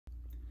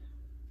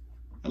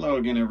Hello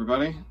again,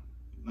 everybody.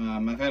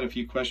 I've had a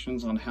few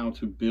questions on how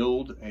to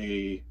build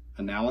a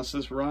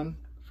analysis run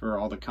for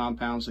all the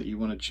compounds that you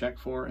want to check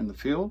for in the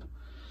field.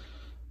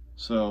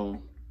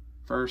 So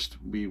first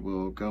we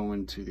will go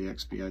into the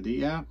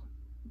X-PID app.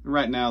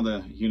 Right now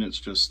the unit's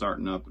just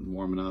starting up and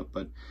warming up,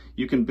 but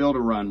you can build a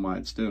run while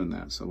it's doing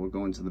that. So we'll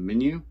go into the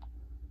menu,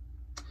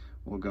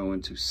 we'll go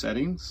into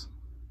settings,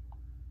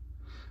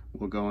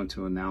 we'll go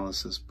into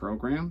analysis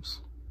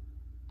programs.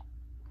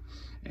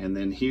 And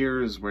then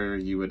here is where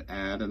you would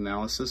add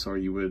analysis, or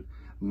you would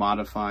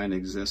modify an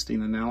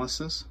existing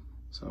analysis.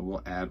 So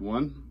we'll add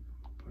one,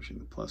 pushing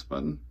the plus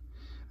button,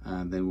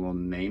 and then we'll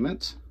name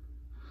it.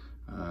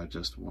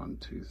 Just 1,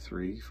 2,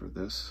 3 for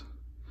this.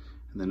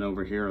 And then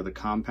over here are the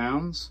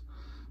compounds.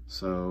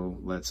 So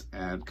let's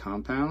add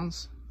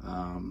compounds.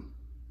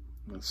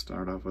 Let's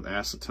start off with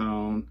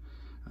acetone,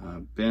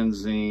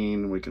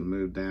 benzene. We can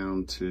move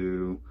down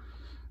to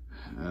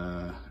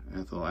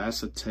ethyl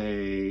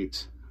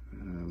acetate,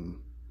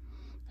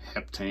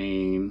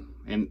 heptane,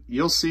 and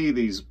you'll see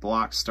these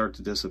blocks start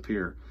to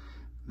disappear.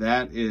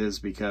 That is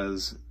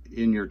because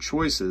in your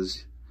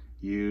choices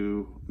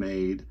you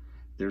made,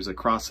 there's a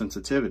cross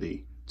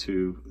sensitivity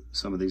to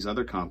some of these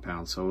other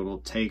compounds, so it'll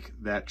take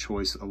that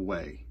choice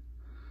away.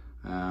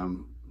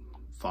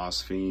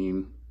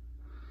 Phosphine,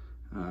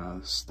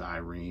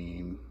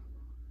 styrene,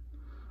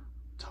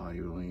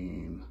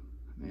 toluene,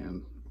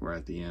 and we're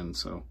at the end,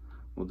 so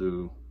we'll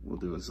do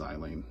a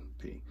xylene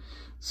P.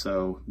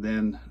 So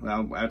then,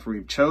 well, after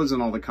we've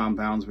chosen all the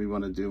compounds we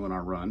want to do in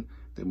our run,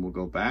 then we'll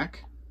go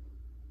back,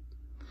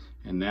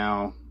 and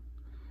now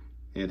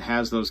it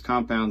has those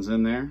compounds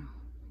in there.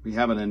 We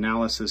have an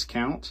analysis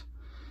count.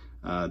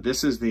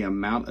 This is the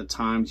amount of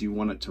times you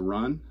want it to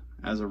run.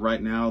 As of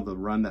right now, the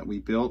run that we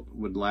built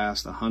would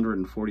last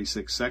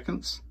 146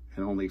 seconds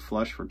and only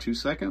flush for 2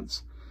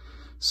 seconds.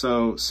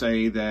 So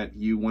say that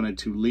you wanted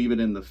to leave it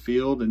in the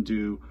field and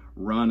do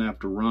run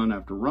after run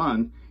after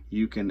run,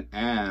 you can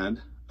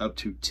add up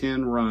to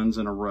 10 runs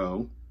in a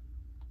row.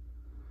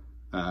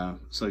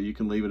 So you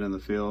can leave it in the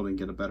field and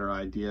get a better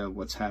idea of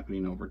what's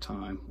happening over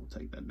time. We'll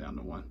take that down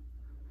to 1.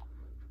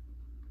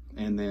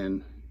 And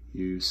then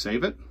you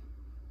save it.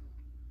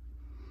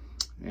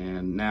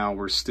 And now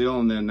we're still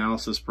in the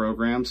analysis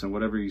programs, and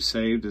whatever you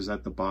saved is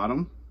at the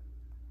bottom.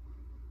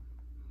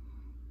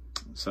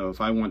 So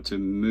if I want to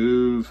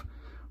move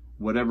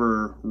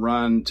whatever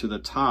run to the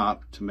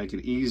top to make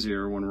it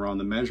easier when we're on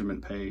the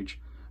measurement page,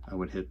 I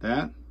would hit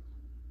that,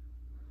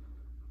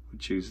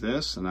 would choose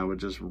this, and I would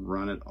just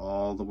run it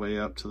all the way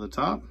up to the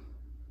top.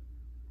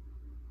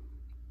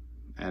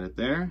 Add it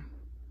there,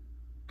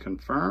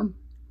 confirm,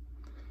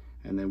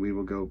 and then we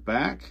will go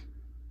back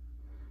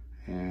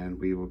and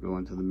we will go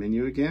into the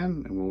menu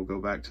again, and we'll go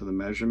back to the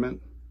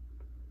measurement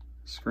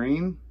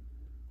screen.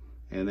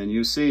 And then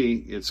you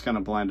see it's kind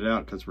of blinded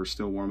out because we're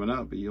still warming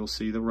up, but you'll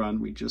see the run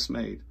we just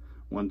made.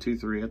 1, 2,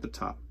 3 at the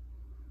top.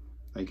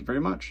 Thank you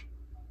very much.